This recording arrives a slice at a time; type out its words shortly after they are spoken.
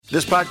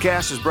This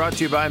podcast is brought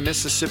to you by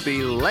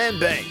Mississippi Land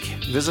Bank.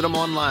 Visit them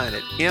online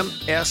at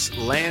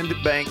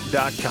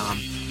mslandbank.com,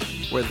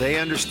 where they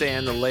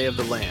understand the lay of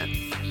the land.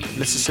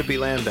 Mississippi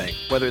Land Bank,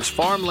 whether it's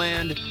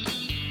farmland,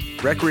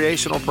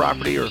 recreational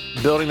property, or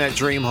building that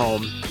dream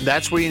home,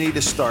 that's where you need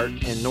to start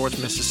in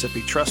North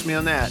Mississippi. Trust me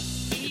on that.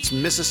 It's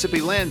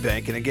Mississippi Land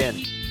Bank, and again,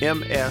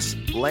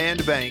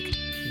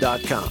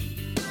 mslandbank.com.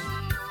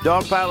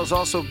 Dog Pile is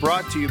also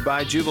brought to you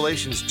by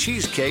Jubilation's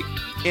Cheesecake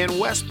in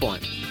West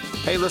Point.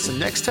 Hey, listen,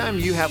 next time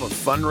you have a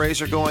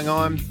fundraiser going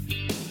on,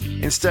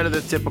 instead of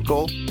the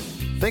typical,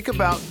 think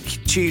about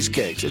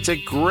cheesecakes. It's a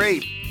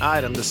great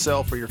item to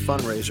sell for your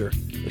fundraiser.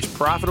 It's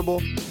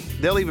profitable.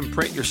 They'll even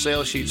print your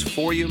sales sheets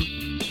for you.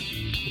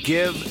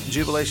 Give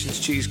Jubilation's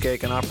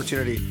Cheesecake an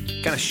opportunity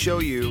to kind of show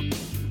you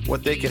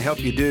what they can help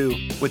you do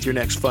with your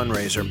next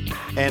fundraiser.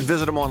 And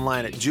visit them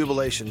online at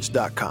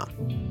jubilations.com.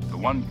 The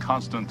one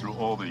constant through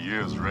all the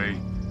years, Ray,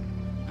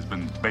 has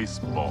been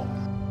baseball.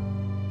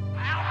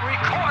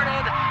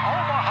 Recorded,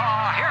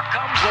 Omaha, here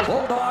comes the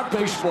Bulldog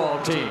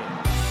baseball team.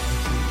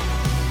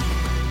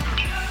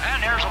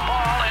 And there's a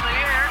ball in the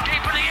air, deep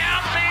in the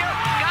outfield.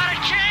 Got a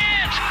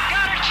chance,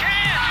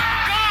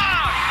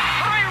 gone!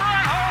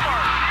 Three-run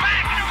homer,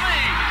 back to me.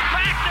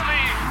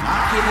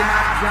 Leaping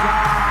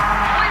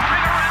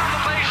around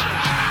the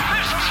bases,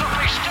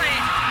 Mississippi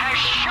State has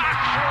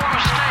shocked Florida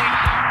State.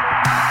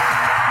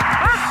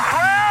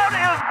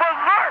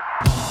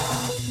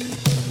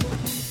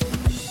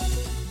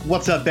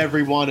 What's up,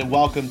 everyone, and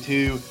welcome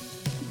to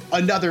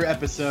another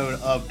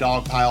episode of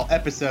Dog Pile,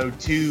 episode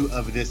 2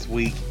 of this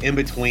week, in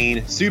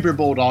between Super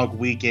Bulldog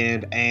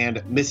weekend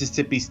and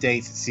Mississippi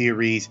State's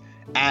series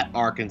at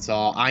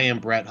Arkansas. I am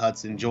Brett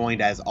Hudson,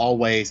 joined as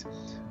always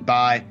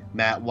by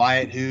Matt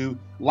Wyatt, who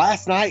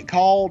last night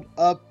called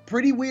a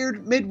pretty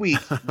weird midweek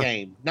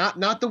game.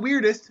 Not the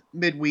weirdest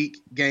midweek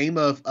game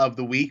of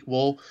the week.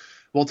 We'll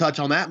touch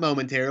on that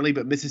momentarily,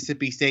 but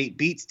Mississippi State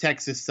beats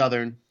Texas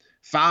Southern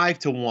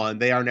 5-1.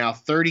 They are now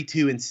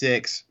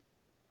 32-6,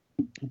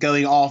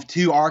 going off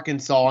to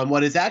Arkansas in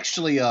what is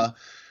actually a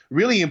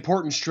really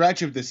important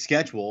stretch of the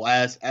schedule.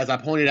 As I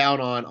pointed out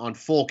on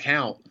Full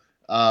Count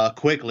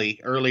quickly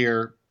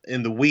earlier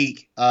in the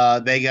week,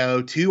 they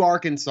go to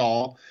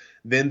Arkansas.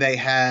 Then they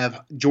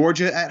have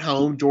Georgia at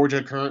home.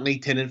 Georgia currently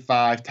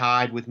 10-5,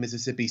 tied with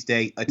Mississippi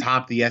State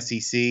atop the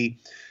SEC.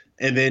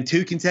 And then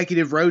 2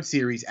 consecutive road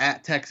series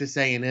at Texas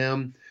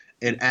A&M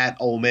and at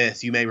Ole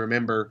Miss. You may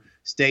remember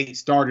State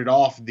started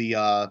off the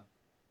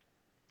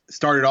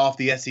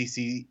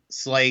SEC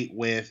slate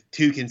with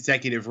 2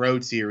 consecutive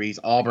road series.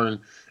 2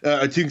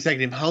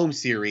 consecutive home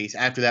series.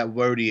 After that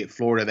roadie at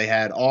Florida, they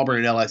had Auburn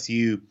and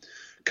LSU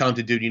come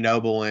to Dudy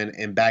Noble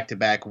in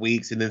back-to-back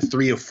weeks, and then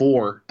 3 of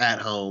 4 at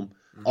home.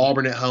 Mm-hmm.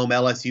 Auburn at home,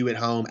 LSU at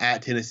home,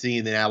 at Tennessee,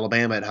 and then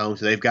Alabama at home.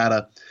 So they've got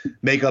to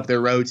make up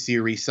their road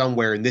series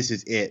somewhere, and this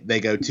is it. They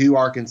go to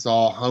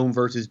Arkansas, home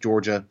versus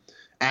Georgia,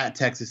 at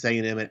Texas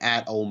A&M, and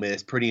at Ole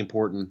Miss. Pretty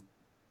important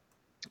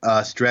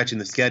stretch in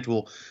the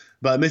schedule.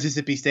 But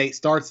Mississippi State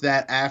starts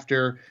that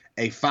after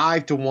a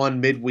 5-1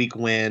 midweek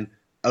win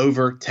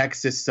over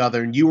Texas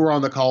Southern. You were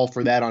on the call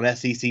for that on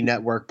SEC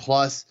Network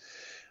Plus.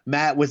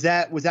 Matt, was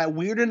that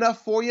weird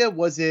enough for you?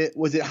 Was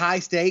it high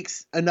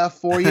stakes enough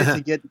for you to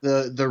get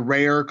the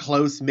rare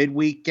close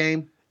midweek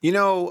game? You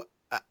know,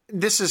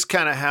 this is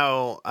kind of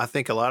how I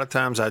think a lot of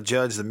times I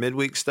judge the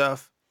midweek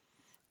stuff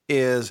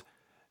is,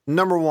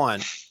 number one,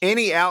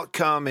 any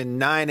outcome in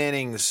 9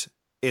 innings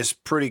is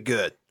pretty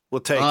good. We'll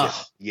take it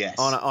yes.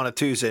 on a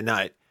Tuesday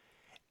night.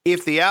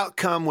 If the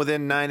outcome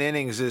within 9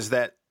 innings is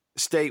that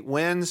State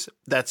wins,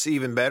 that's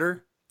even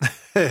better.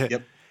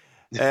 Yep.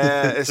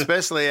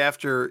 Especially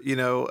after,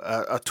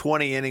 a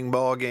 20-inning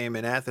ball game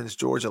in Athens,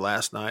 Georgia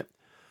last night.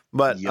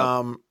 But, yep.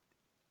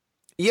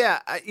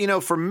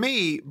 For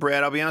me,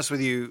 Brad, I'll be honest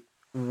with you,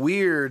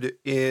 weird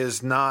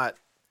is not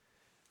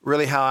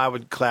really how I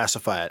would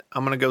classify it.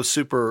 I'm going to go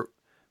super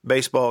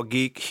baseball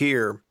geek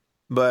here.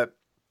 But,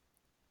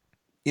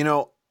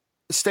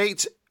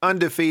 State's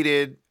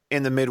undefeated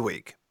in the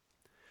midweek.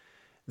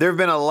 There have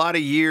been a lot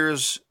of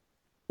years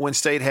when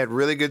State had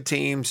really good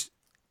teams,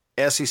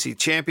 SEC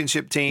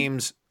championship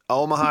teams,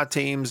 Omaha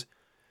teams,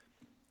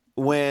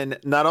 when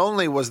not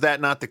only was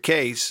that not the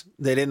case,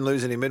 they didn't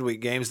lose any midweek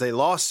games, they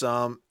lost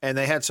some, and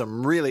they had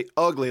some really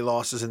ugly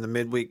losses in the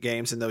midweek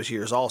games in those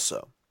years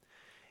also.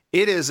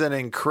 It is an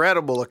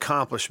incredible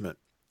accomplishment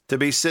to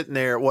be sitting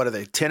there, what are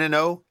they,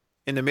 10-0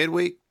 in the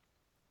midweek?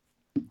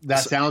 That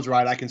sounds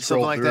right. I can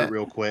scroll through it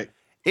real quick.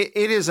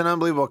 It is an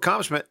unbelievable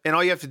accomplishment, and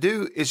all you have to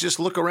do is just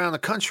look around the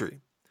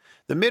country.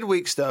 The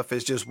midweek stuff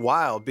is just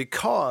wild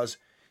because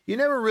you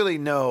never really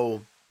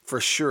know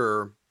for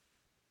sure,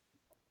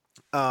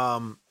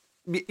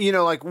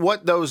 like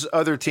what those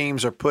other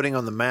teams are putting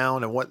on the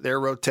mound and what their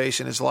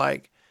rotation is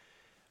like.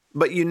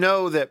 But you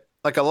know that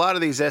like a lot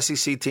of these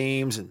SEC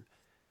teams and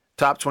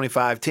top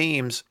 25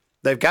 teams,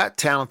 they've got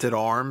talented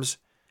arms.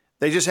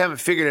 They just haven't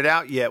figured it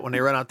out yet when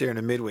they run out there in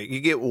the midweek. You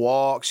get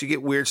walks, you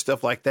get weird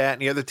stuff like that,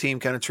 and the other team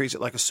kind of treats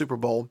it like a Super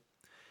Bowl.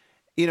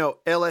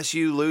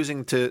 LSU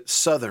losing to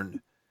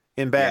Southern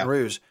in Baton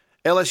Rouge.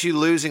 LSU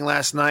losing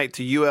last night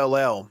to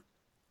ULL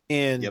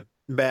in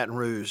Baton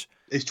Rouge.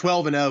 It's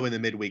 12-0 in the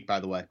midweek, by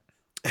the way.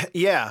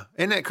 Yeah.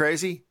 Isn't that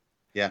crazy?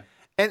 Yeah.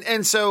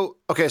 And so,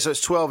 okay, so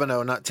it's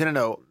 12-0, not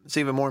 10-0. It's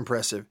even more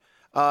impressive.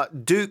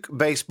 Duke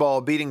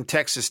baseball beating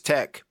Texas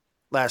Tech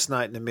last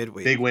night in the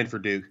midweek. Big win for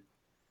Duke.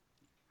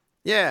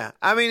 Yeah.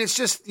 I mean, it's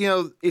just,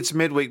 it's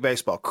midweek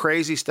baseball.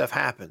 Crazy stuff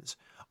happens.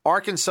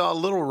 Arkansas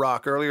Little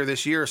Rock earlier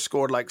this year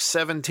scored like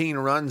 17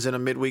 runs in a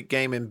midweek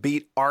game and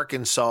beat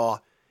Arkansas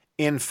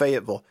in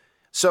Fayetteville.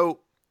 So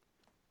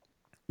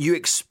you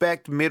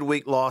expect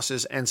midweek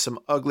losses and some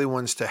ugly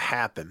ones to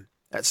happen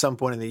at some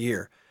point in the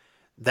year.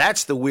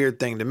 That's the weird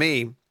thing to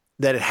me,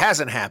 that it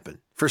hasn't happened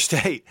for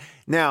State.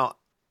 Now,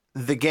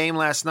 the game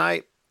last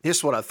night,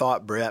 here's what I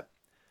thought, Brett.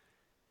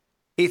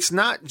 It's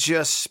not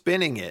just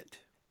spinning it.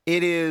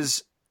 It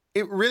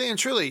really and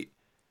truly,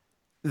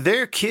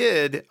 their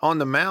kid on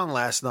the mound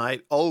last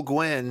night, Old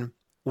Gwen,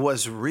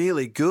 was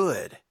really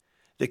good.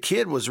 The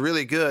kid was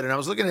really good. And I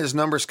was looking at his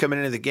numbers coming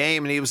into the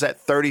game, and he was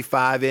at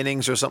 35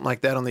 innings or something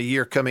like that on the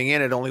year coming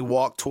in. It only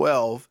walked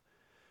 12.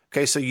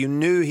 Okay, so you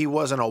knew he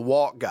wasn't a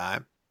walk guy.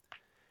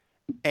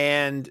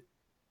 And,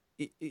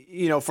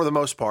 for the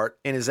most part,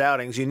 in his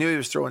outings, you knew he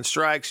was throwing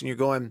strikes, and you're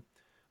going,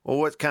 well,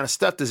 what kind of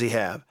stuff does he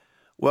have?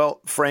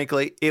 Well,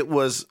 frankly,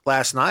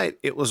 last night,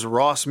 it was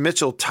Ross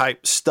Mitchell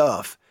type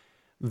stuff.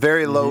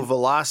 Very low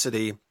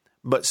velocity,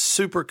 but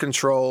super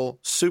control,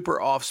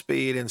 super off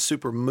speed, and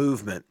super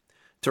movement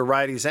to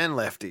righties and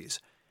lefties.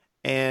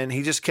 And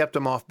he just kept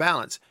them off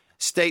balance.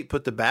 State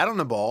put the bat on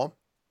the ball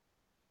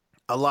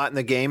a lot in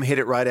the game, hit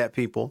it right at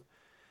people.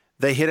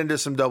 They hit into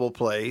some double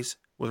plays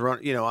with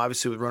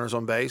obviously with runners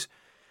on base.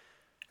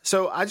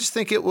 So I just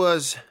think it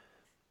was.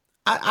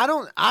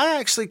 I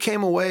actually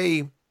came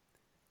away.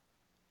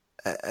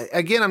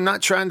 Again, I'm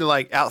not trying to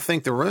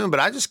outthink the room, but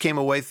I just came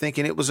away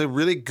thinking it was a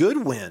really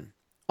good win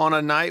on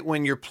a night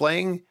when you're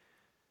playing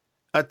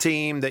a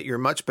team that you're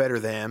much better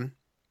than,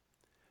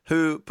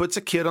 who puts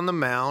a kid on the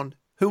mound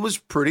who was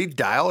pretty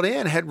dialed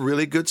in, had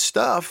really good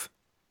stuff,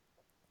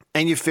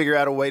 and you figure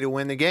out a way to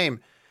win the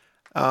game.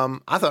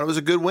 I thought it was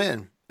a good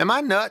win. Am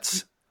I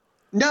nuts?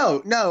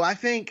 No, I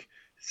think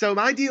so.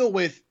 My deal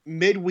with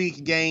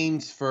midweek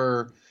games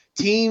for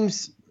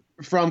teams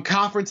from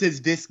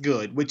conferences this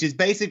good, which is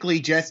basically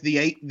just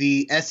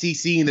the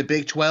SEC and the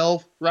Big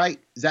 12, right?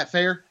 Is that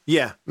fair?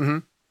 Yeah. Mm-hmm.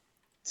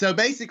 So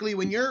basically,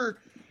 when you're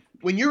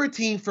a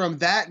team from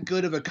that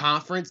good of a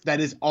conference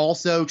that is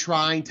also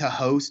trying to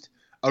host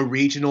a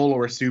regional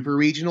or a super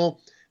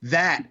regional,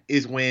 that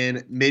is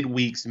when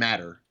midweeks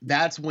matter.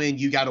 That's when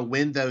you got to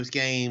win those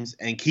games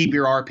and keep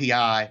your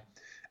RPI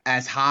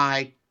as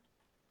high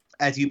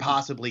as you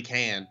possibly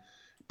can.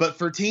 But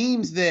for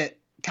teams that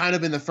kind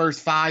of in the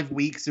first 5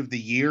 weeks of the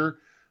year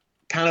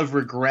kind of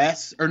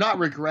regress, or not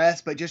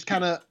regress, but just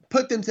kind of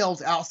put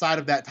themselves outside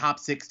of that top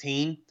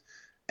 16,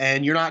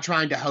 and you're not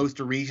trying to host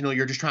a regional,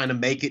 you're just trying to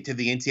make it to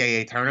the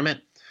NCAA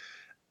tournament,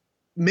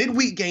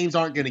 midweek games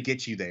aren't going to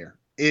get you there.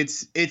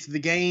 It's the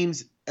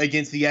games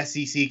against the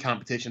SEC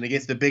competition,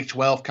 against the Big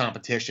 12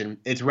 competition.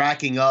 It's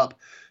racking up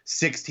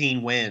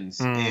 16 wins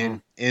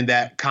in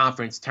that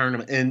conference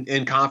tournament,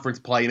 in conference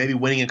play, maybe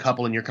winning a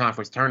couple in your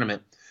conference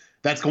tournament.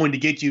 That's going to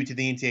get you to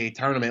the NCAA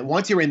tournament.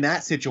 Once you're in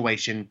that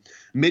situation,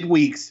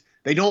 midweeks,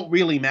 they don't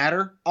really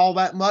matter all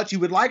that much. You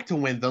would like to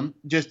win them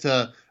just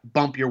to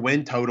bump your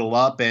win total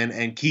up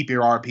and keep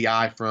your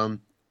RPI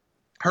from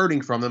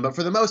hurting from them. But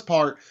for the most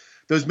part,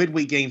 those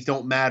midweek games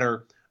don't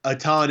matter a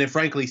ton. And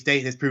frankly,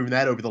 State has proven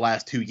that over the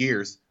last 2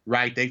 years,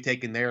 right? They've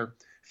taken their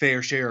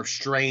fair share of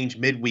strange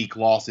midweek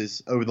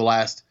losses over the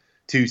last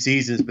 2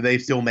 seasons, but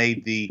they've still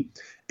made the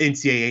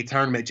NCAA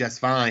tournament just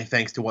fine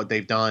thanks to what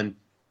they've done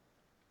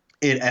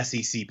in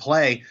SEC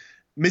play.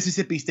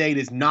 Mississippi State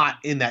is not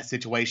in that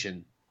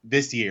situation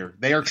this year.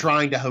 They are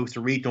trying to host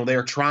a regional. They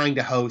are trying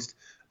to host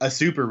a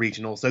super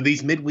regional. So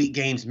these midweek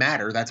games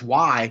matter. That's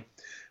why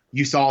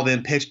you saw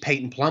them pitch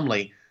Peyton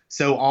Plumlee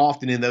so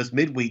often in those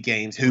midweek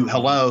games, who,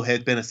 has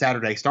been a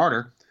Saturday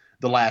starter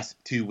the last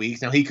 2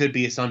 weeks. Now, he could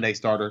be a Sunday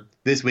starter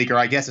this week, or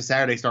I guess a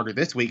Saturday starter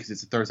this week because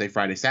it's a Thursday,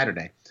 Friday,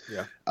 Saturday.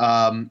 Yeah.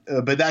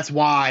 But that's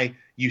why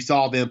you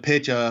saw them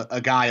pitch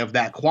a guy of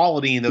that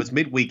quality in those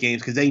midweek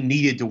games, because they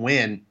needed to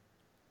win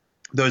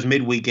those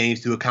midweek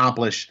games to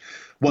accomplish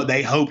what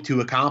they hope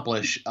to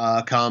accomplish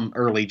come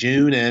early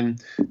June.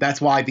 And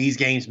that's why these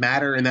games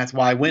matter, and that's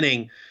why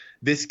winning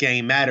this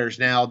game matters.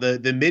 Now, the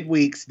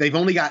midweeks, they've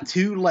only got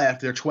 2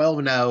 left. They're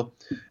 12-0,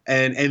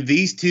 and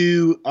these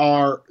 2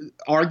 are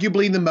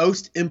arguably the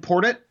most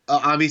important.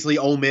 Obviously,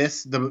 Ole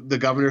Miss, the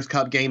Governor's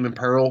Cup game in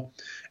Pearl,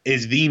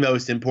 is the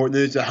most important.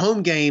 There's a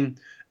home game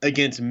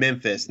against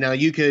Memphis. Now,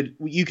 you could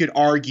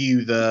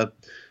argue the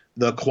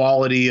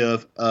quality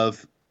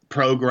of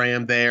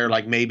program there.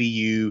 Like maybe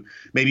you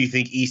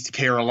think East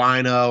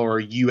Carolina or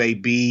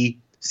UAB,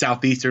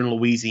 Southeastern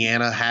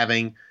Louisiana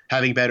having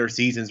better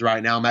seasons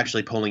right now. I'm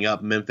actually pulling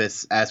up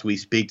Memphis as we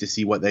speak to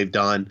see what they've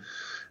done.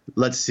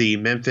 Let's see.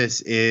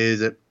 Memphis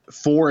is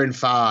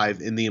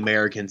 4-5 in the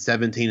American,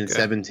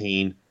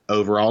 17-17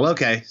 overall.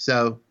 Okay,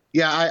 so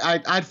yeah,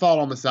 I'd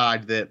fall on the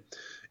side that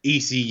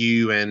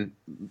ECU and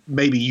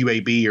maybe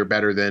UAB are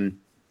better than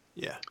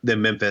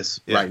Memphis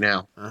right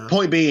now.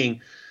 Point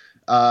being,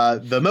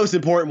 the most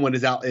important one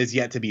is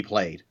yet to be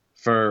played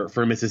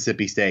for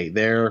Mississippi State.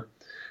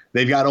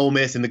 They've got Ole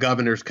Miss in the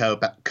Governor's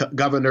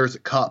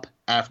Cup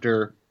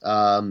after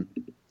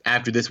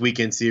this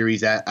weekend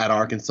series at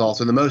Arkansas.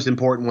 So the most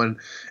important one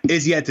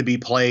is yet to be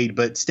played,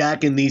 but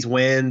stacking these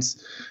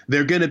wins,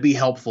 they're going to be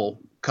helpful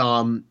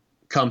come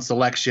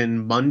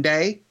selection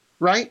Monday,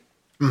 right?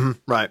 Mm-hmm.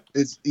 Right.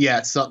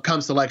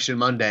 Come selection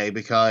Monday,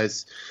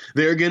 because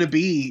there are going to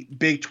be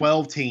Big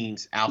 12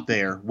 teams out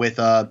there with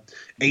a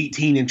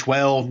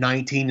 18-12,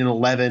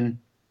 19-11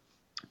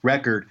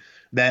 record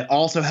that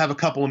also have a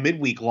couple of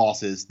midweek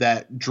losses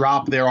that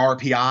drop their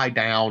RPI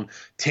down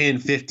 10,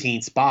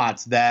 15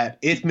 spots, that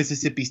if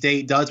Mississippi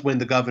State does win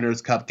the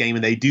Governor's Cup game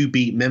and they do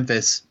beat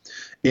Memphis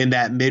in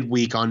that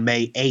midweek on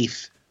May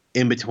 8th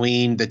in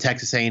between the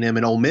Texas A&M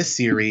and Ole Miss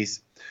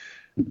series,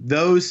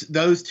 those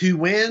two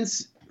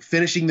wins,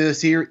 finishing the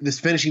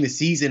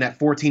season at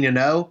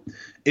 14-0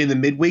 in the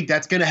midweek,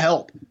 that's going to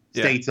help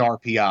State's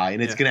RPI,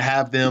 and it's going to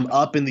have them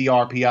up in the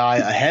RPI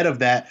ahead of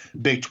that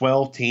Big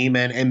 12 team,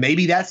 and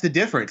maybe that's the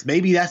difference.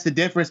 Maybe that's the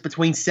difference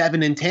between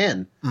 7 and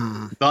 10.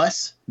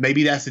 Thus,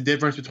 maybe that's the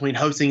difference between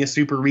hosting a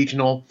super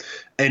regional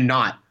and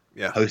not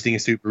hosting a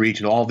super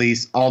regional. All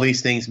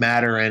these things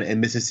matter,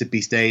 and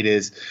Mississippi State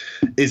is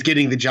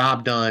getting the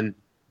job done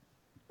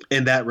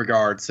in that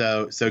regard.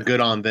 So good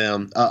on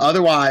them.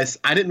 Otherwise,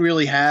 I didn't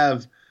really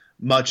have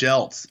much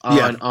else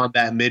on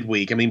that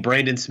midweek. I mean,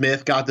 Brandon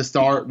Smith got the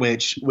start,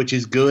 which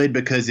is good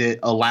because it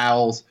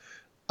allows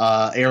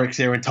Eric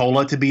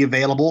Sarantola to be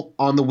available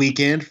on the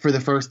weekend for the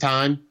first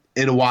time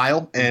in a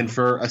while. And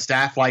for a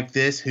staff like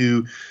this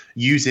who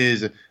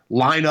uses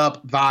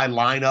lineup by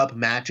lineup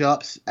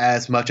matchups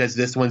as much as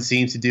this one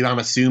seems to do, I'm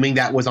assuming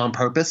that was on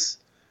purpose.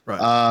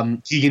 Right.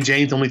 Keegan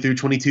James only threw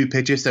 22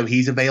 pitches, so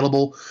he's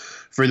available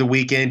for the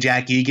weekend.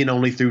 Jack Egan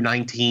only threw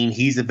 19.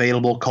 He's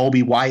available.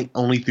 Colby White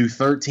only threw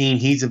 13.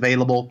 He's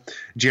available.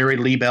 Jared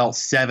Liebelt,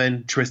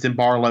 7. Tristan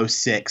Barlow,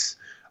 6.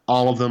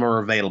 All of them are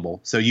available.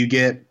 So you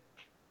get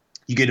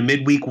a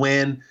midweek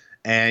win,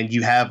 and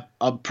you have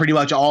pretty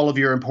much all of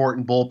your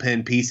important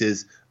bullpen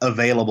pieces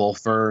available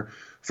for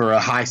a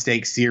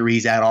high-stakes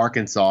series at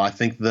Arkansas. I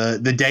think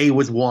the day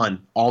was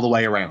won all the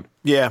way around.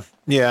 Yeah,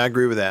 I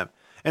agree with that.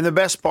 And the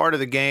best part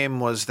of the game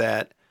was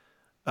that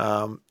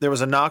there was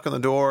a knock on the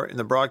door in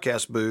the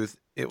broadcast booth.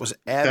 It was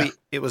Abby.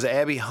 It was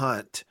Abby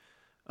Hunt.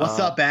 What's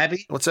up,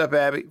 Abby? What's up,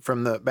 Abby?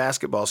 From the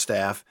basketball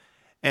staff,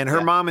 and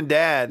her mom and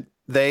dad.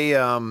 They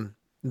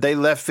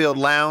left field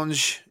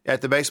lounge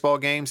at the baseball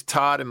games.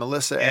 Todd and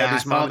Melissa.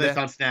 Abby's mom and dad. I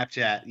saw this on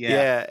Snapchat.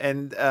 Yeah,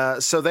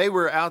 and so they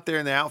were out there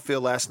in the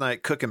outfield last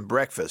night cooking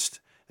breakfast.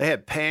 They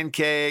had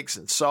pancakes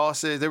and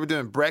sausage. They were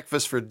doing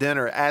breakfast for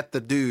dinner at the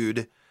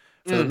Dude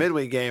for the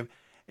midweek game.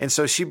 And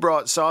so she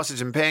brought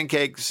sausage and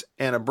pancakes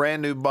and a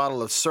brand new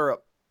bottle of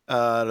syrup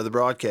to the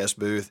broadcast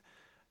booth,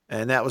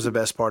 and that was the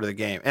best part of the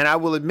game. And I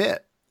will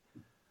admit,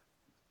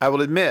 I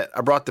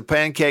brought the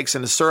pancakes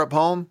and the syrup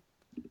home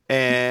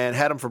and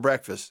had them for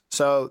breakfast.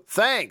 So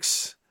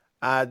thanks.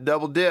 I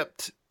double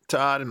dipped.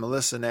 Todd and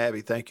Melissa and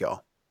Abby, thank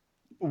y'all.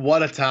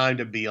 What a time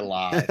to be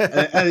alive.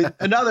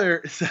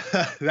 Another,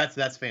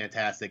 that's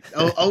fantastic.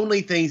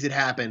 Only things that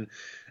happen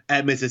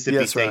at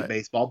Mississippi State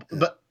baseball.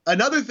 But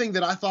another thing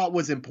that I thought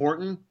was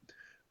important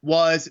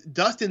was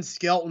Dustin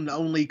Skelton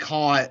only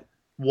caught,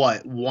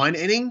 one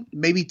inning,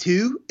 maybe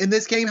 2 in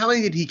this game? How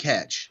many did he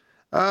catch?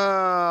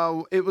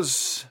 I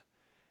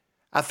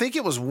think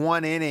it was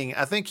 1 inning.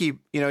 I think it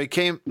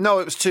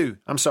was 2.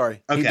 I'm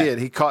sorry. Okay. He did.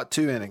 He caught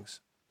 2 innings.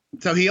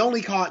 So he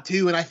only caught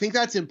 2, and I think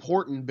that's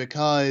important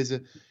because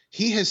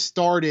he has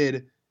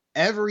started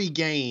every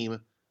game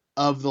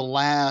of the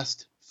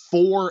last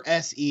 4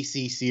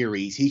 SEC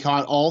series. He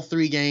caught all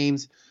 3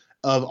 games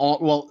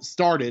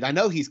started. I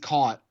know he's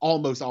caught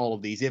almost all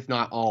of these, if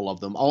not all of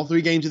them. All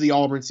 3 games of the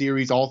Auburn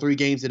series, all 3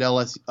 games of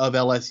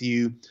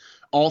LSU,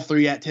 all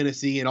 3 at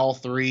Tennessee, and all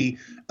 3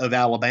 of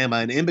Alabama.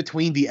 And in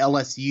between the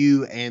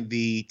LSU and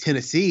the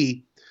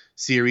Tennessee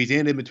series,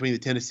 and in between the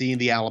Tennessee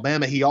and the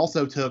Alabama, he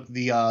also took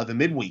the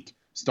midweek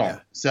start.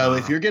 Yeah. So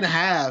if you're going to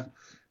have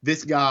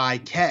this guy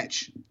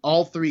catch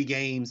all 3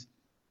 games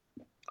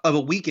of a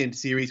weekend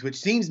series, which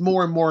seems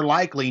more and more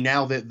likely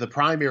now that the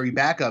primary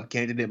backup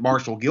candidate,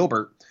 Marshall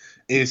Gilbert,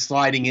 is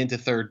sliding into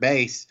third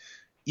base,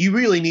 you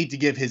really need to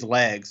give his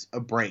legs a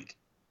break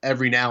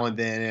every now and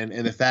then.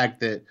 And the fact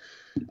that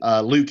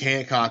Luke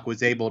Hancock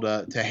was able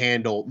to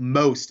handle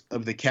most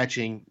of the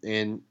catching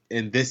in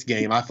this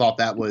game, I thought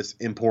that was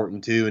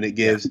important too. And it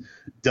gives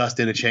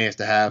Dustin a chance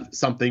to have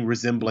something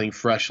resembling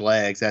fresh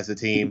legs as the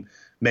team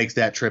makes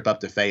that trip up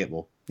to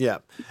Fayetteville. Yeah.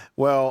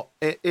 Well,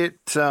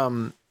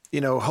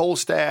 whole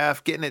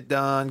staff getting it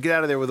done, get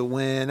out of there with a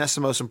win. That's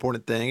the most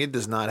important thing. It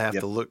does not have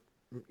to look,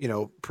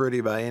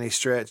 pretty by any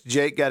stretch.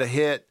 Jake got a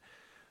hit,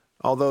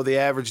 although the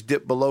average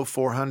dipped below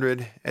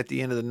 400 at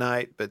the end of the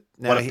night. But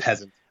now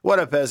what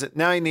a peasant.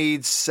 Now he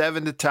needs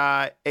 7 to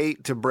tie,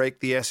 8 to break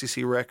the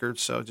SEC record.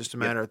 So just a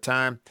matter of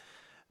time.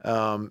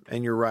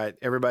 And you're right.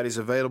 Everybody's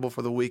available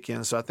for the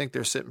weekend. So I think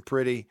they're sitting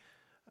pretty.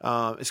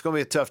 It's going to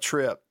be a tough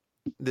trip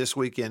this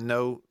weekend.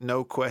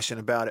 No question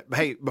about it. But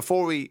hey,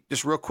 before we,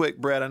 just real quick,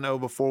 Brett, I know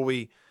before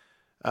we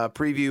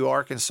preview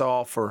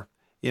Arkansas for,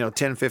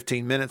 10,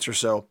 15 minutes or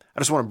so, I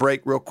just want to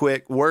break real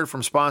quick. Word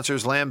from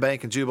sponsors, Land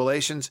Bank and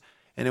Jubilations,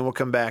 and then we'll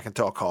come back and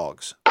talk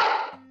hogs.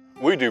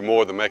 We do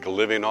more than make a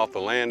living off the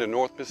land in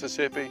North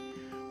Mississippi.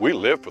 We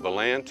live for the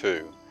land,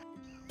 too.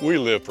 We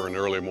live for an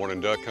early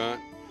morning duck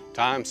hunt,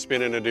 time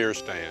spent in a deer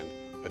stand,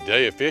 a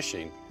day of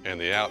fishing, and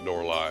the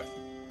outdoor life.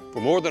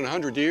 For more than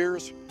 100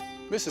 years,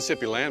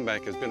 Mississippi Land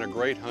Bank has been a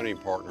great hunting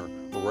partner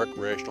for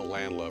recreational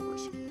land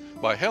lovers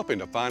by helping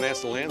to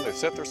finance the land they've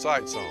set their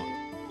sights on.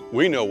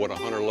 We know what a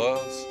hunter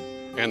loves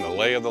and the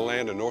lay of the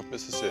land in North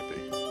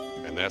Mississippi,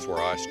 and that's where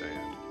I stand.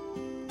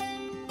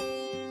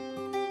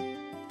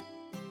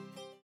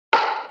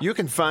 You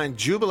can find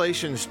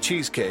Jubilations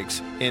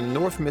cheesecakes in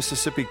North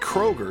Mississippi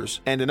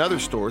Kroger's and in other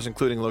stores,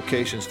 including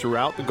locations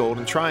throughout the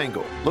Golden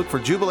Triangle. Look for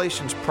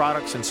Jubilations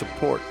products and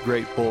support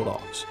Great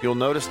Bulldogs. You'll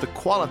notice the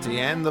quality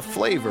and the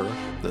flavor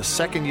the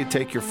second you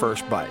take your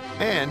first bite.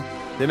 And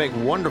they make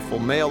wonderful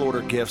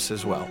mail-order gifts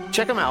as well.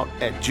 Check them out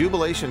at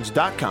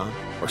jubilations.com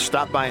or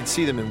stop by and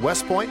see them in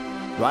West Point,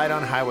 right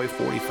on Highway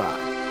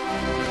 45.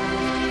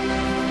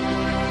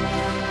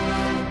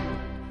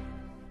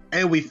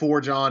 And we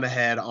forge on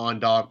ahead on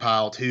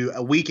Dogpile to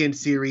a weekend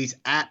series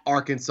at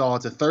Arkansas.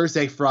 It's a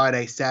Thursday,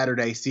 Friday,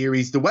 Saturday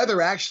series. The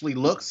weather actually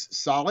looks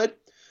solid,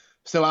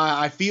 so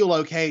I feel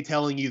okay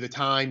telling you the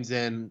times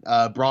and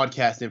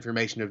broadcast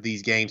information of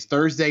these games.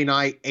 Thursday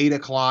night, 8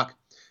 o'clock,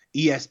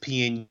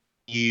 ESPNU.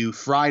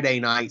 Friday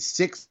night,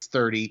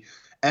 6:30,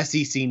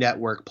 SEC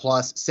Network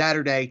Plus.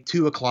 Saturday,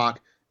 2 o'clock,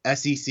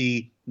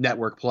 SEC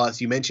Network Plus.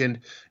 You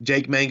mentioned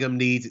Jake Mangum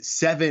needs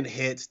 7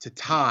 hits to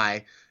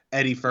tie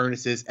Eddie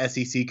Furness's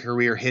SEC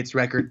career hits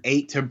record,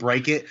 8 to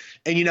break it.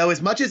 And,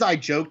 as much as I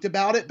joked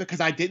about it because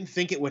I didn't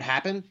think it would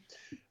happen,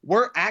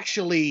 we're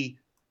actually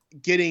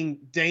getting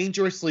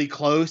dangerously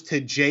close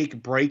to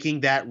Jake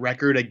breaking that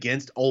record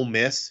against Ole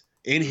Miss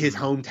in his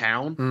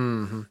hometown.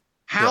 Mm-hmm.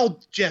 How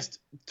just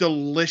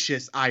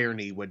delicious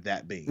irony would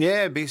that be?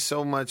 Yeah, it'd be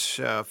so much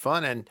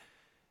fun. And,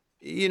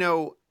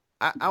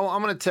 I'm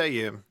going to tell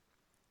you,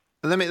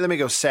 let me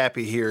go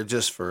sappy here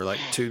just for like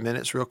 2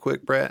 minutes real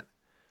quick, Brett.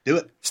 Do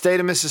it.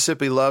 State of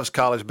Mississippi loves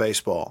college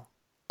baseball.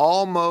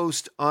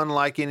 Almost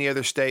unlike any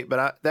other state,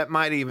 but that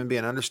might even be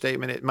an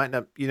understatement. It might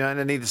not,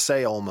 I need to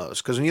say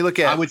almost. Because when you look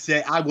at... I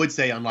would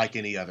say unlike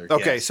any other.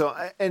 Okay, yes. So,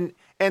 and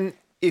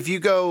if you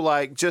go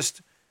like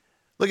just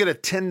look at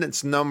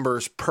attendance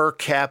numbers per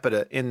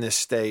capita in this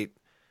state,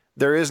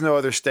 there is no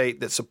other state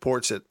that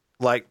supports it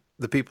like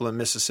the people in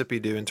Mississippi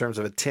do in terms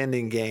of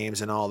attending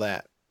games and all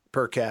that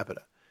per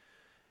capita.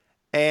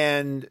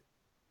 And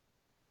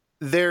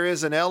there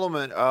is an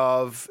element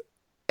of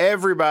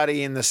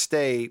everybody in the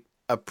state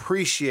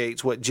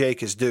appreciates what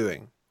Jake is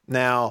doing.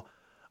 Now,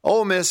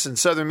 Ole Miss and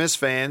Southern Miss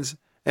fans,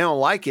 they don't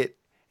like it,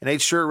 and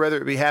they'd sure rather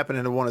it be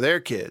happening to one of their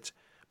kids.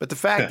 But the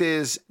fact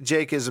is,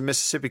 Jake is a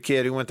Mississippi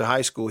kid who went to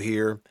high school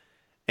here,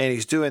 and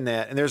he's doing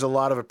that, and there's a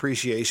lot of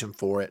appreciation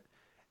for it.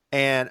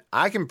 And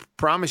I can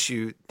promise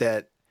you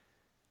that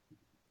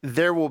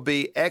there will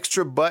be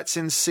extra butts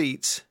in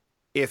seats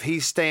if he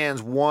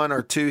stands 1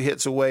 or 2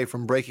 hits away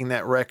from breaking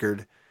that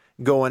record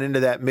going into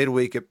that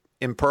midweek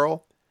in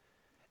Pearl.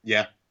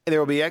 Yeah. There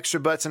will be extra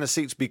butts in the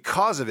seats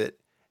because of it.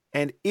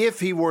 And if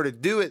he were to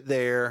do it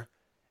there,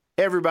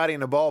 everybody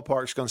in the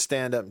ballpark is going to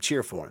stand up and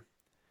cheer for him.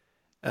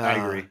 I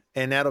agree.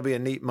 And that'll be a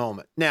neat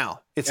moment.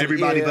 Now, it's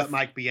everybody but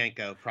Mike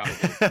Bianco,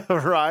 probably.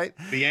 Right.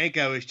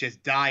 Bianco is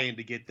just dying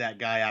to get that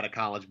guy out of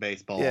college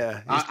baseball.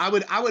 Yeah. I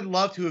would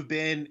love to have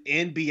been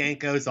in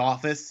Bianco's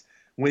office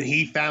when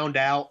he found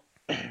out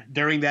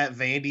during that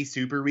Vandy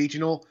Super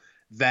Regional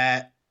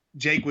that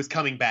Jake was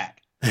coming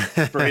back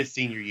for his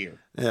senior year.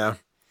 Yeah.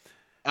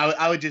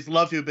 I would just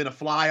love to have been a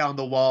fly on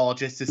the wall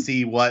just to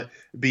see what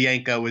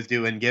Bianco was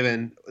doing,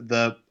 given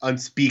the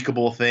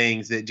unspeakable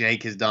things that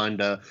Jake has done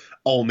to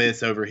Ole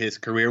Miss over his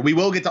career. We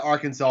will get to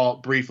Arkansas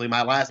briefly.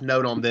 My last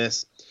note on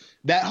this,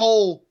 that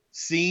whole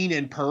scene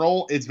in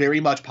Pearl is very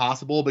much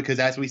possible because,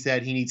 as we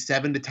said, he needs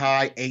 7 to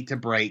tie, 8 to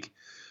break.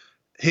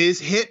 His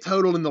hit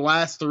total in the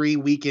last 3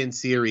 weekend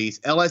series,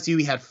 LSU,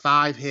 he had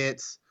 5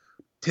 hits.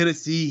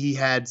 Tennessee, he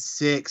had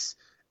 6.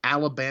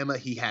 Alabama,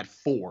 he had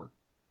 4.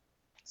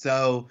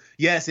 So,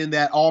 yes, in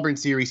that Auburn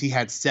series, he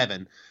had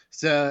 7.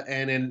 So,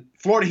 and in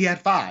Florida, he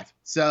had 5.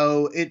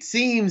 So it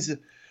seems,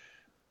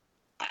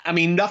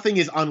 nothing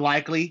is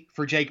unlikely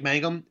for Jake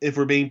Mangum, if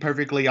we're being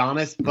perfectly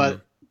honest,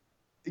 but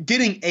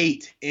getting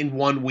 8 in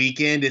one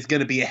weekend is going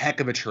to be a heck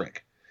of a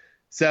trick.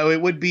 So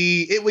it would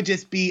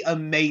just be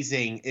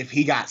amazing if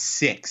he got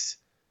 6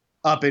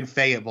 up in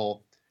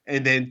Fayetteville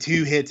and then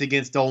 2 hits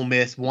against Ole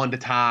Miss, 1 to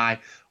tie,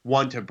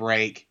 1 to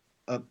break.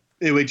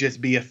 It would just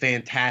be a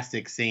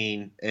fantastic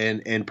scene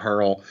in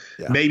Pearl.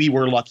 Yeah. Maybe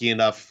we're lucky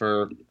enough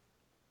for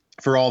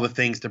for all the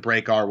things to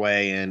break our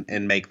way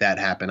and make that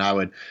happen. I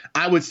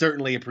would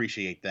certainly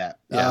appreciate that.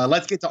 Yeah.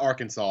 Let's get to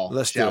Arkansas.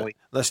 Let's shall do we? it.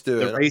 Let's do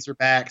The it.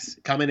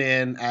 Razorbacks coming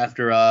in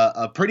after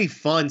a pretty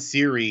fun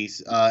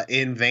series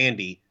in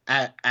Vandy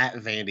at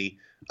Vandy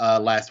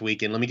last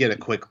weekend. Let me get a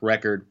quick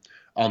record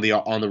on the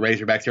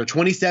Razorbacks here.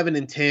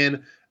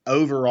 27-10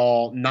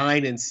 overall,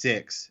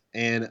 9-6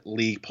 in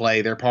league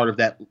play. They're part of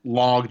that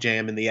log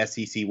jam in the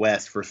SEC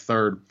West for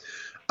third.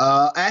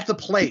 At the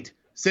plate,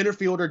 center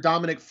fielder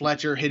Dominic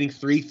Fletcher hitting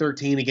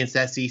 .313 against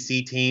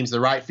SEC teams. The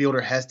right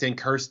fielder Heston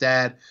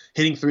Kjerstad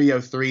hitting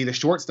 .303. The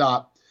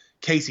shortstop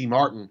Casey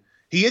Martin.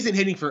 He isn't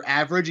hitting for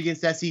average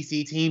against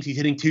SEC teams. He's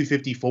hitting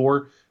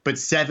 .254, but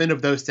 7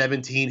 of those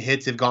 17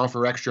 hits have gone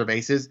for extra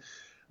bases.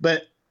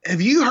 But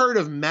have you heard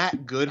of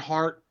Matt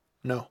Goodhart?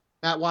 No.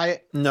 Matt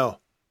Wyatt? No.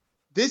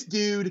 This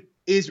dude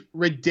is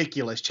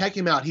ridiculous. Check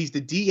him out. He's the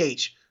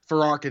DH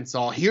for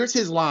Arkansas. Here's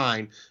his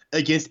line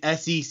against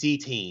SEC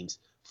teams.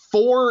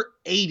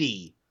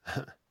 .480,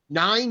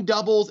 9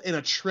 doubles and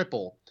a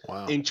triple,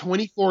 Wow. and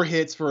 24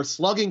 hits for a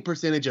slugging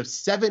percentage of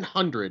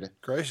 .700.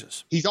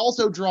 Gracious. He's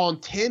also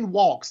drawn 10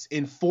 walks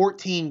in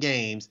 14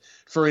 games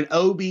for an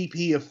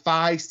OBP of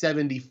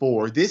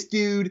 .574. This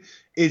dude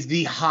is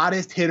the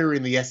hottest hitter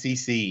in the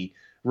SEC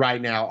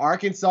right now.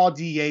 Arkansas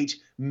DH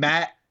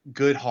Matt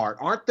Goodhart.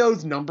 Aren't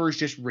those numbers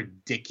just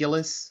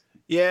ridiculous?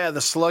 Yeah, the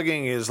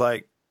slugging is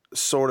like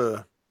sort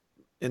of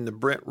in the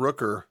Brent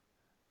Rooker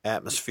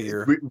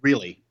atmosphere.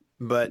 Really?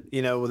 But,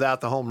 without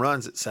the home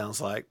runs, it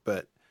sounds like,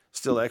 but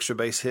still extra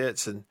base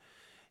hits. And,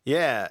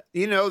 yeah,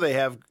 they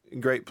have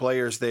great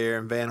players there,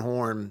 and Van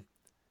Horn,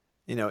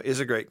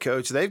 is a great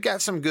coach. They've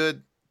got some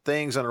good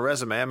things on a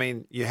resume. I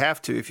mean, you have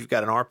to if you've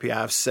got an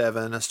RPI of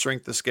 7, a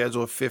strength of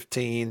schedule of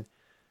 15,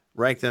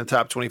 ranked in the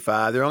top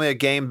 25. They're only a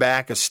game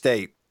back of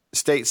State.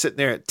 State sitting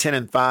there at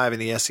 10-5 in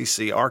the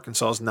SEC.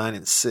 Arkansas is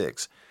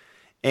 9-6.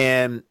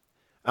 And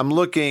I'm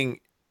looking,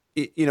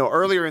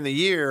 earlier in the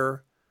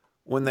year,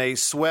 when they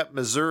swept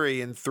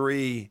Missouri in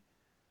 3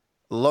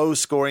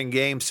 low-scoring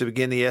games to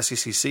begin the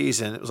SEC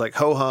season, it was like,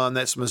 ho-hum,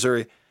 that's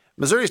Missouri.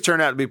 Missouri's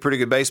turned out to be a pretty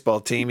good baseball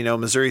team.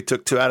 Missouri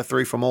took 2 out of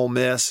 3 from Ole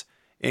Miss.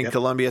 In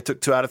Columbia,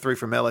 took 2 out of 3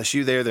 from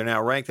LSU there. They're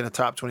now ranked in the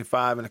top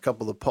 25 in a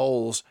couple of the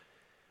polls.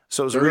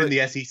 So They're in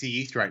the SEC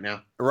East right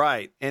now.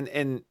 Right,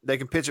 and they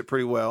can pitch it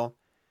pretty well.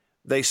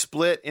 They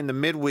split in the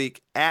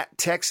midweek at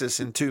Texas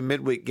in 2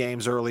 midweek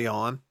games early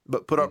on,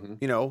 but put up,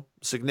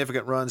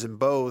 significant runs in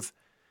both.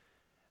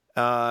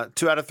 2 out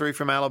of 3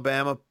 from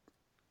Alabama,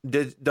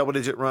 did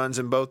double-digit runs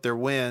in both their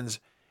wins.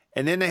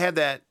 And then they had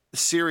that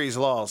series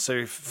loss.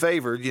 They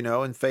favored,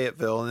 in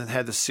Fayetteville, and then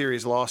had the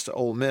series loss to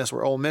Ole Miss,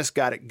 where Ole Miss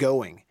got it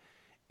going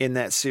in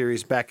that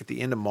series back at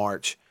the end of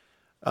March.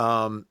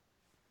 Took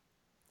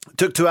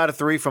 2 out of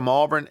 3 from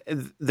Auburn.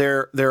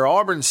 Their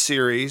Auburn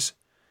series,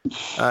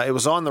 it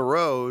was on the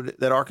road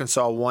that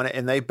Arkansas won it,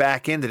 and they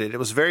back-ended it. It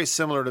was very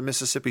similar to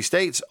Mississippi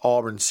State's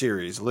Auburn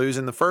series,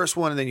 losing the first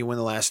one, and then you win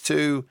the last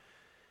 2.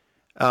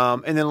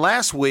 And then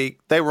last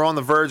week, they were on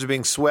the verge of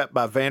being swept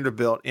by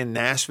Vanderbilt in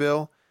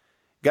Nashville.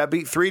 Got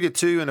beat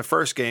 3-2 in the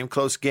first game,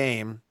 close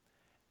game,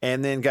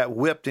 and then got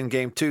whipped in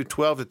game 2,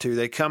 12-2.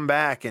 They come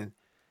back and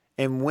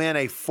win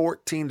a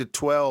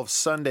 14-12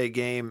 Sunday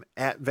game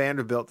at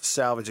Vanderbilt to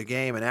salvage a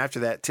game. And after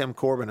that, Tim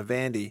Corbin of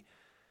Vandy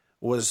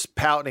was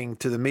pouting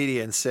to the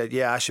media and said,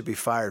 "Yeah, I should be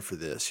fired for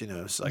this."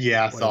 It's like,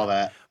 yeah, I saw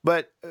that.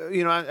 But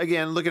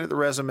again, looking at the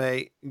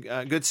resume,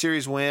 good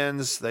series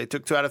wins. They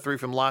took 2 out of 3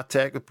 from La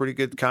Tech, a pretty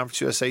good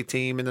Conference USA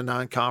team in the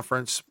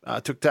non-conference.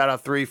 Took 2 out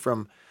of 3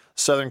 from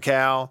Southern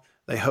Cal.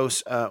 They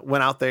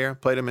went out there,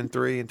 played them in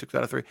 3, and took 2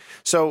 out of 3.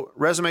 So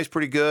resume's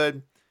pretty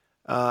good.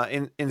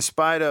 In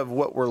spite of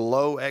what were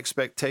low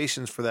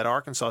expectations for that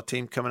Arkansas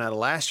team coming out of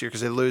last year,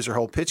 because they lose their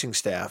whole pitching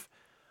staff.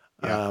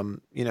 Yeah.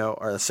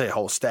 Or let's say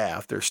whole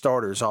staff, their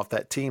starters off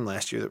that team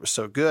last year that was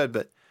so good.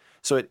 But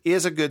so it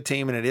is a good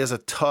team, and it is a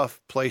tough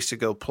place to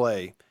go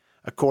play,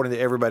 according to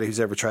everybody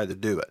who's ever tried to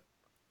do it.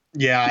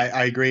 Yeah,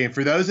 I agree. And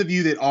for those of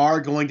you that are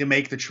going to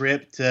make the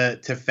trip to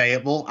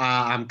Fayetteville,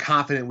 I'm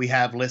confident we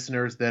have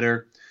listeners that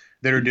are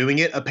doing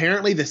it.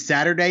 Apparently, the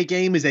Saturday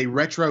game is a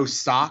retro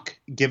sock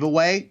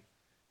giveaway.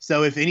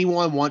 So if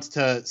anyone wants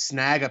to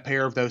snag a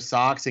pair of those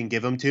socks and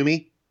give them to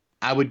me,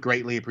 I would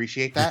greatly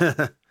appreciate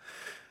that.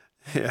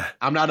 Yeah,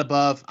 I'm not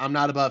above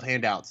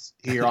handouts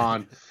here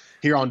on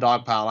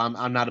Dogpile.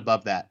 I'm not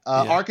above that.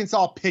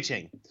 Arkansas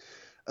pitching.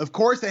 Of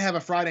course, they have a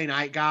Friday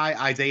night guy,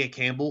 Isaiah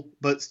Campbell,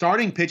 but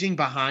starting pitching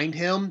behind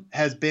him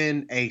has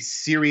been a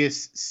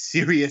serious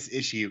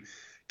issue.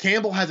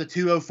 Campbell has a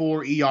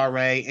 2.04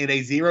 ERA and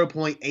a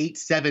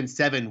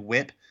 0.877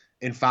 WHIP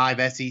in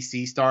 5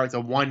 SEC starts,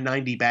 a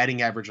 190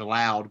 batting average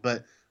allowed.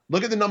 But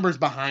look at the numbers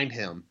behind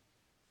him.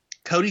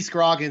 Cody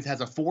Scroggins has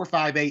a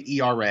 4.58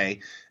 ERA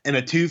and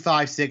a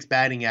 2.56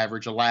 batting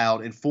average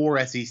allowed in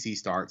 4 SEC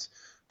starts.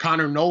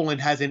 Connor Nolan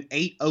has an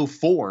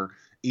 8.04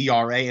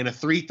 ERA and a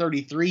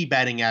 3.33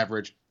 batting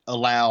average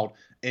allowed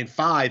in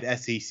 5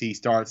 SEC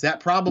starts. That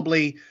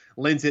probably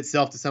lends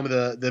itself to some of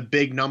the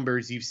big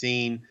numbers you've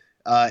seen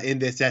in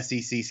this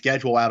SEC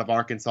schedule out of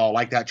Arkansas,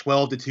 like that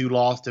 12-2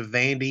 loss to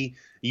Vandy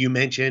you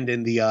mentioned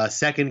in the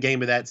second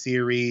game of that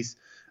series.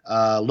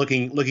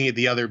 Looking at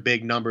the other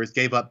big numbers,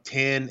 gave up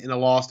 10 in a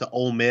loss to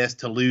Ole Miss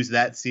to lose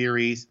that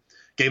series,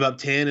 gave up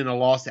 10 in a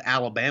loss to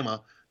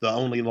Alabama, the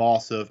only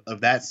loss of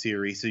that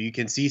series. So you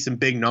can see some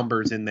big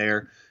numbers in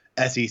their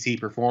SEC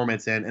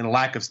performance, and a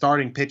lack of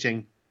starting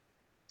pitching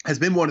has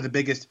been one of the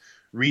biggest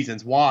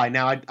reasons why.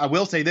 Now, I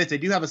will say this. They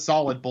do have a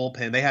solid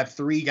bullpen. They have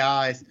 3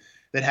 guys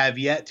that have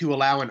yet to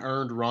allow an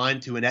earned run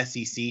to an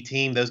SEC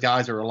team. Those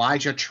guys are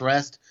Elijah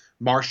Trest,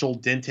 Marshall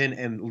Denton,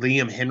 and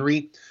Liam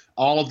Henry.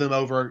 All of them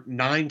over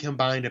 9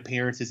 combined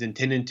appearances and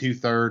 10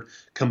 2/3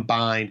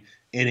 combined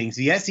innings.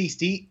 The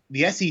SEC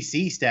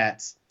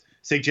stats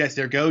suggest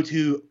their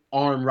go-to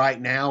arm right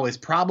now is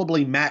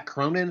probably Matt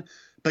Cronin,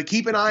 but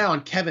keep an eye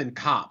on Kevin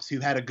Kopps, who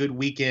had a good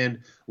weekend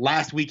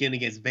last weekend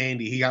against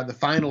Vandy. He got the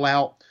final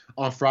out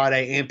on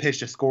Friday and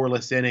pitched a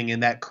scoreless inning in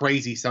that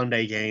crazy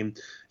Sunday game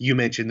you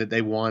mentioned that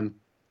they won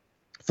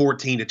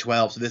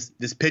 14-12. So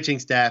this pitching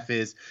staff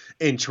is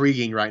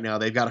intriguing right now.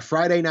 They've got a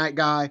Friday night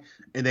guy,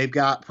 and they've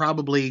got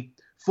probably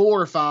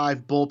 4 or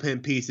 5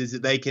 bullpen pieces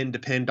that they can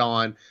depend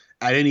on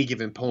at any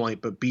given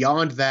point. But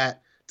beyond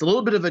that, it's a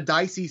little bit of a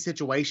dicey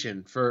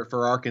situation for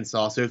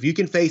Arkansas. So if you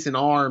can face an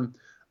arm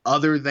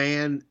other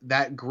than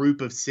that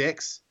group of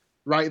 6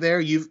 right there,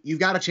 you've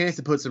got a chance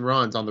to put some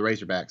runs on the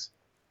Razorbacks.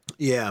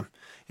 Yeah,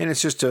 and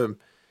it's just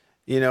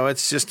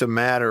a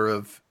matter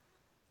of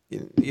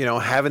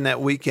having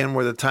that weekend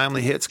where the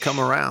timely hits come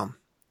around.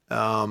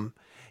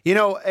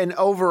 And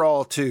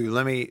overall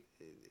too,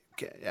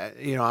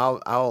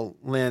 I'll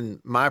lend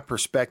my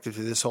perspective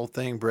to this whole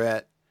thing,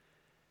 Brett.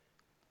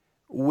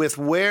 With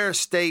where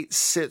State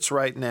sits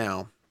right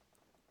now,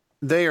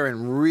 they are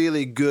in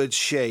really good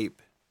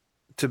shape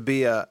to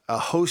be a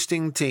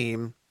hosting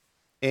team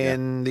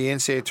in the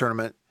NCAA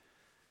tournament,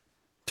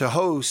 to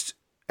host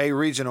a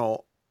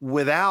regional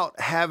without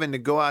having to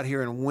go out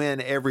here and win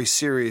every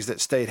series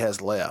that State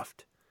has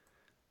left.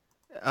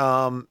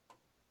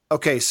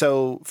 Okay,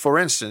 so for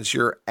instance,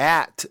 you're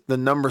at the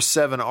number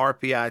 7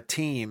 RPI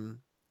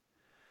team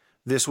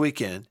this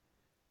weekend,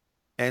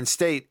 and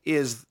State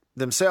is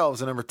themselves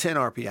the number 10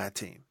 RPI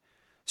team.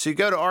 So you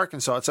go to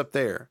Arkansas, it's up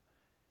there.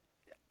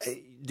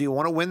 Do you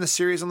want to win the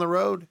series on the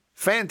road?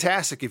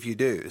 Fantastic if you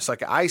do. It's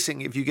like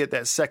icing if you get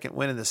that second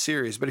win in the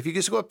series. But if you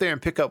just go up there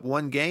and pick up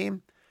one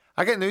game,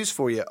 I got news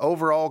for you.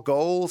 Overall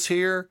goals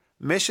here,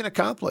 mission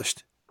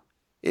accomplished.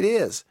 It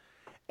is.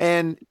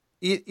 And,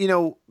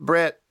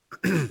 Brett,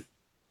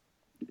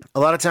 a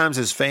lot of times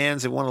as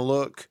fans, they want to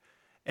look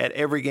at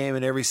every game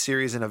and every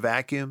series in a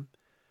vacuum.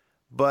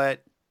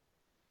 But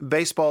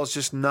baseball is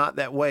just not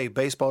that way.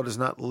 Baseball does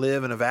not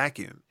live in a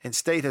vacuum. And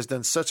State has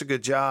done such a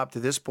good job to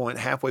this point,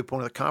 halfway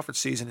point of the conference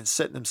season, and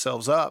setting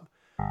themselves up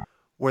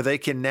where they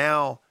can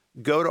now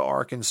go to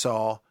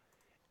Arkansas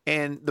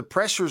and the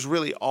pressure is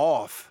really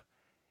off.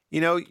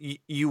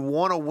 You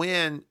want to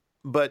win,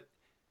 but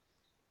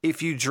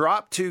if you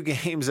drop 2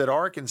 games at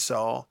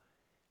Arkansas,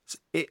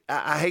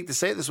 I hate to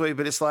say it this way,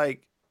 but it's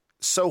like,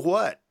 so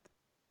what?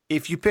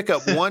 If you pick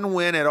up 1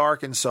 win at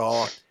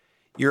Arkansas,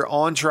 you're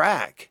on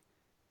track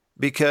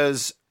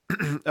because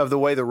of the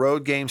way the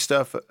road game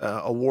stuff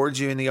awards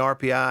you in the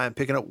RPI, and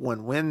picking up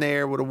 1 win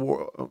there would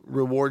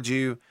reward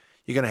you.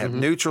 You're going to have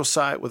neutral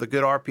site with a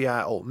good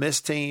RPI Ole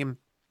Miss team.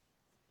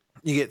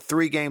 You get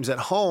 3 games at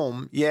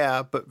home,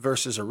 but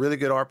versus a really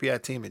good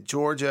RPI team in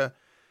Georgia.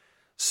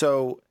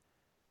 So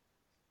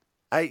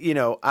I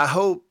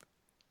hope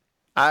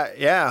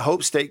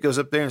State goes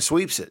up there and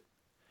sweeps it.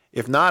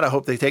 If not, I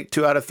hope they take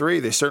 2 out of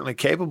 3. They're certainly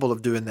capable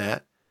of doing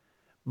that.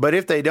 But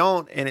if they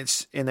don't, and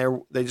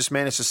they just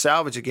manage to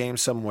salvage a game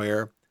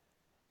somewhere,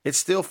 it's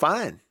still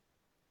fine.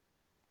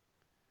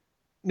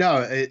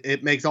 No,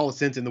 it makes all the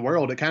sense in the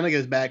world. It kind of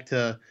goes back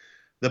to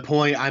the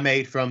point I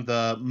made from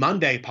the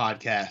Monday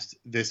podcast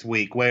this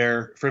week,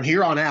 where from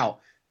here on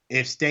out,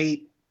 if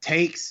State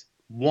takes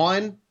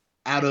 1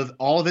 out of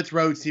all of its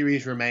road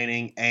series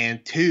remaining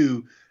and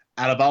 2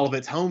 out of all of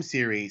its home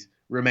series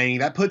remaining,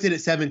 that puts it at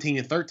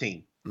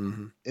 17-13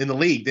 in the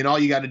league. Then all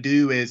you got to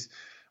do is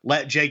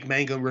let Jake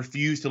Mangum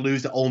refuse to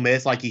lose to Ole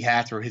Miss like he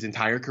has for his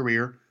entire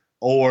career,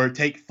 or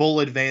take full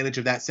advantage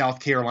of that South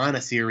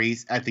Carolina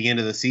series at the end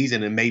of the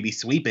season and maybe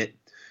sweep it.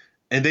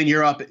 And then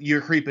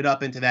you're creeping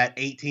up into that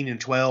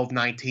 18-12,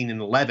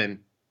 19-11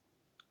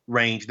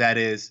 range. That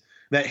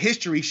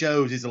history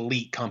shows is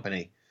elite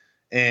company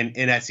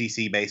in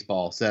SEC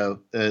baseball. So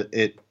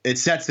it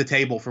sets the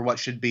table for what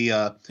should be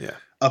a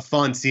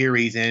fun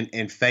series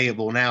in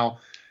Fayetteville. Now,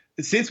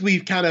 since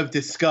we've kind of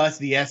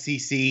discussed the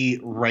SEC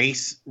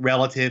race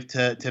relative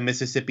to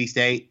Mississippi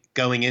State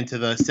going into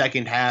the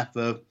second half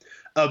of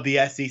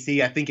the SEC,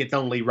 I think it's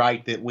only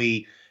right that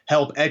we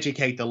help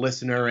educate the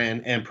listener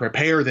and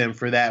prepare them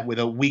for that with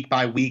a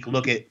week-by-week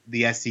look at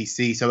the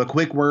SEC. So a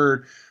quick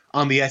word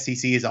on the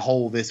SEC as a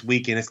whole this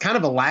weekend. It's kind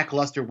of a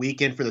lackluster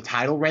weekend for the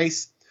title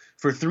race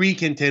for 3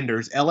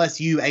 contenders,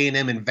 LSU,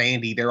 A&M, and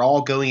Vandy. They're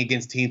all going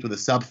against teams with a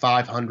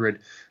sub-500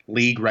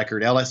 league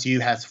record. LSU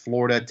has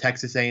Florida,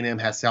 Texas A&M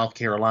has South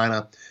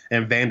Carolina,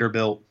 and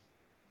Vanderbilt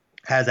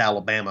has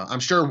Alabama. I'm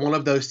sure one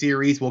of those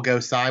series will go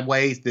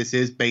sideways. This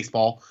is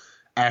baseball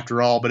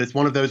after all, but it's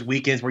one of those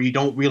weekends where you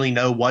don't really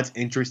know what's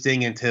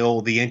interesting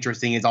until the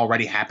interesting is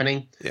already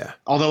happening. Yeah.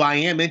 Although I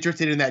am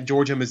interested in that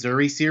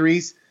Georgia-Missouri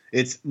series.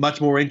 It's much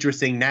more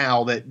interesting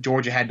now that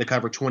Georgia had to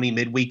cover 20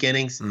 midweek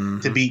innings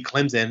to beat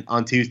Clemson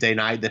on Tuesday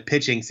night. The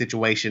pitching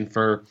situation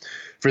for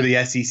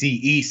the SEC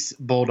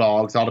East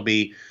Bulldogs ought to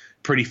be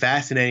pretty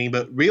fascinating.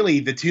 But really,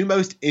 the two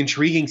most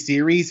intriguing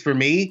series for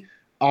me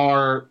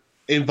are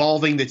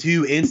involving the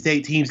two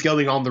in-state teams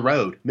going on the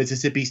road.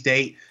 Mississippi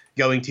State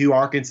going to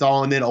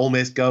Arkansas, and then Ole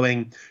Miss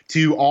going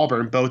to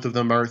Auburn. Both of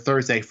them are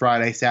Thursday,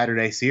 Friday,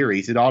 Saturday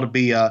series. It ought to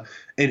be an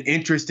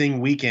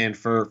interesting weekend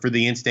for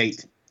the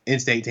in-state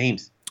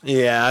teams.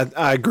 Yeah,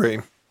 I agree.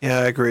 Yeah,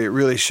 I agree. It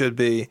really should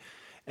be.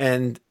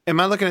 And am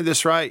I looking at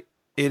this right?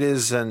 It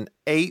is an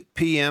 8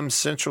 p.m.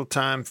 Central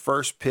Time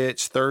first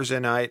pitch Thursday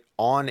night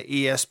on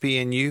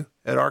ESPNU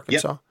at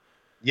Arkansas.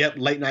 Yep,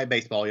 late night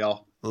baseball,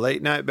 y'all.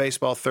 Late night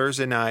baseball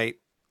Thursday night.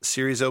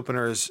 Series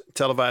opener is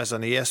televised on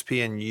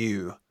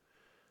ESPNU.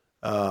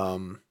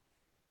 And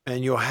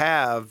you'll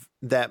have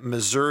that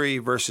Missouri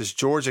versus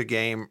Georgia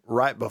game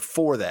right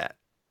before that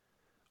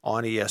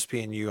on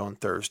ESPNU on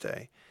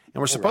Thursday. And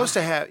we're supposed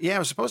to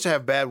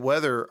have bad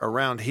weather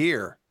around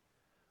here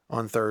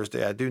on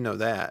Thursday. I do know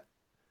that.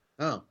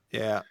 Oh,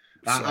 yeah.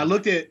 So. I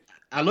looked at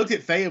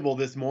Fayetteville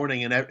this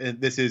morning, and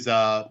this is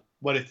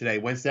what is today?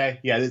 Wednesday?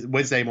 Yeah, this is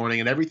Wednesday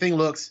morning, and everything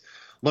looks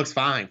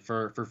fine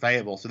for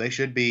Fayetteville. So they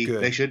should be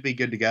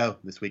good to go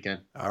this weekend.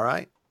 All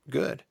right,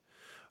 good.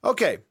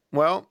 Okay,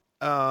 well,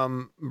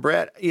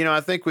 Brett,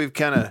 I think we've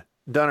kind of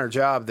done our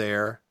job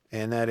there,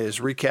 and that is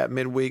recap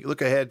midweek.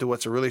 Look ahead to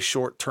what's a really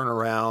short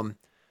turnaround.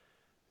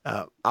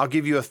 I'll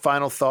give you a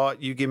final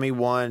thought. You give me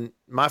one.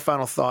 My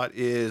final thought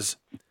is,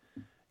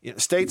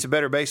 State's a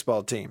better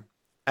baseball team.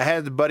 I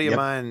had a buddy of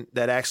mine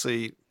that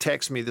actually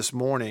texted me this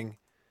morning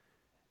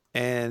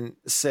and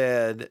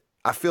said,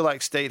 I feel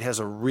like State has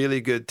a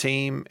really good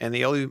team, and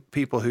the only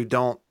people who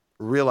don't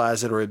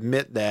realize it or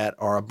admit that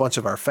are a bunch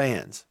of our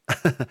fans.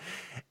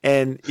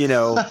 And,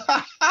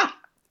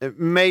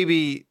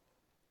 maybe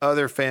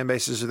other fan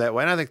bases are that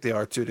way, and I think they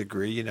are to a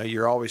degree.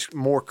 You're always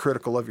more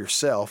critical of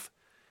yourself.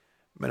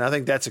 And I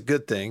think that's a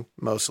good thing,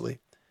 mostly.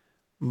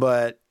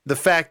 But the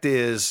fact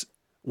is,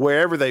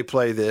 wherever they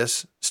play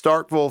this,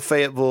 Starkville,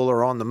 Fayetteville,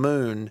 or on the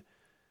Moon,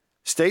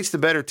 State's the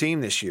better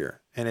team this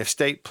year. And if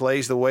State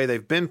plays the way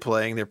they've been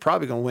playing, they're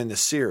probably going to win the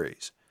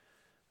series.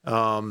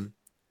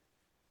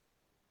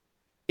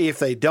 If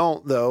they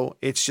don't, though,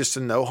 it's just a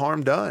no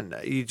harm done.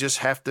 You just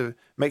have to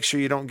make sure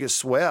you don't get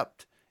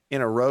swept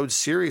in a road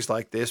series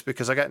like this,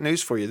 because I got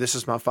news for you. This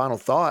is my final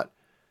thought.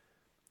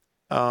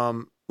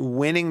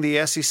 Winning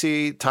the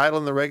SEC title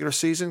in the regular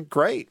season,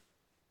 great.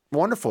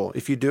 Wonderful.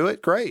 If you do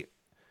it, great.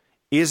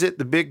 Is it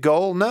the big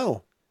goal?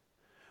 No.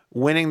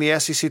 Winning the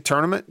SEC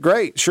tournament,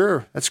 great.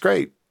 Sure, that's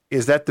great.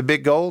 Is that the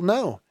big goal?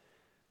 No.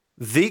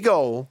 The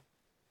goal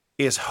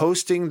is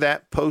hosting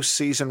that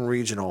postseason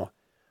regional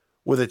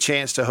with a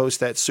chance to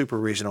host that super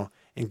regional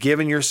and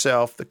giving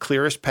yourself the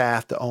clearest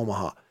path to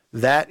Omaha.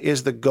 That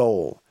is the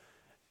goal.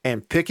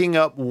 And picking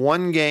up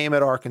one game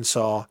at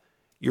Arkansas,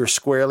 you're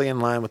squarely in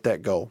line with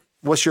that goal.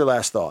 What's your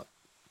last thought?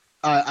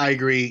 I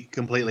agree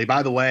completely.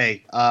 By the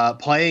way,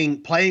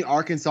 playing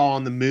Arkansas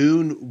on the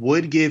Moon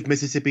would give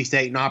Mississippi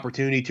State an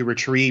opportunity to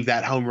retrieve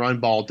that home run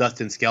ball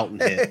Dustin Skelton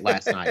hit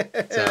last night.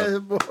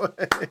 So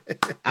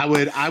I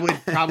would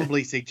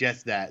probably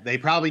suggest that. They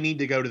probably need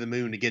to go to the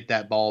Moon to get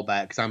that ball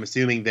back, because I'm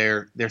assuming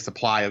their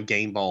supply of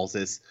game balls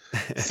is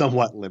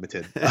somewhat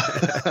limited.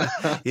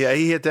 Yeah,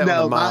 he hit that one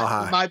a mile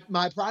high.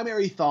 My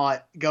primary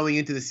thought going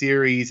into the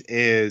series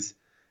is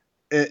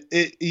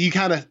you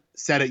kind of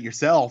said it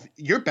yourself.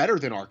 You're better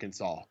than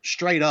Arkansas,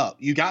 straight up.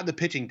 You got the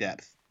pitching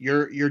depth.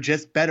 You're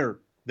just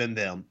better than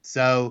them.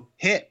 So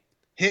hit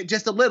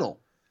just a little.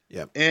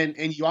 Yep.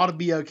 And you ought to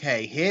be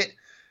okay. Hit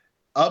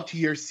up to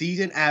your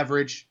season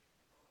average,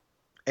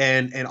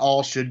 and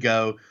all should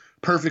go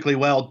perfectly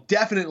well.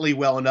 Definitely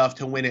well enough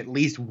to win at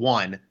least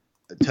one,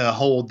 to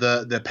hold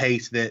the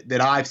pace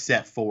that I've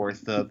set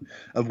forth of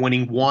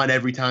winning one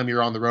every time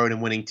you're on the road and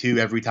winning two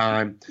every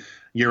time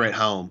you're at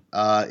home.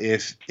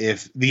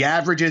 If the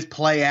averages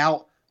play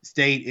out,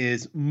 State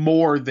is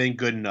more than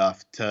good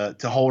enough to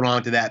hold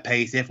on to that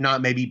pace. If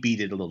not, maybe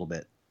beat it a little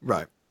bit.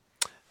 Right.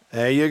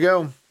 There you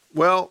go.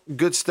 Well,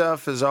 good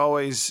stuff as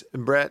always,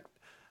 Brett.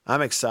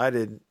 I'm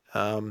excited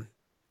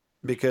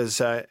because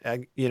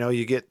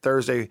you get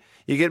Thursday,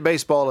 you get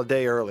baseball a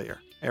day earlier.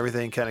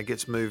 Everything kind of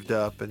gets moved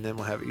up, and then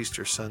we'll have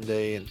Easter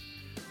Sunday, and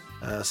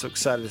so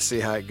excited to see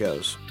how it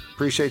goes.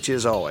 Appreciate you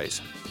as always.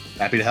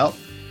 Happy to help.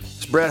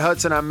 It's Brett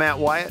Hudson. I'm Matt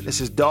Wyatt.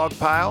 This is Dog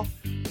Pile.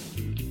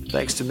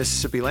 Thanks to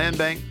Mississippi Land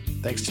Bank.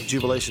 Thanks to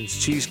Jubilation's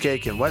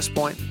Cheesecake in West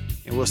Point.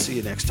 And we'll see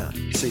you next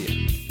time. See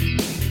you.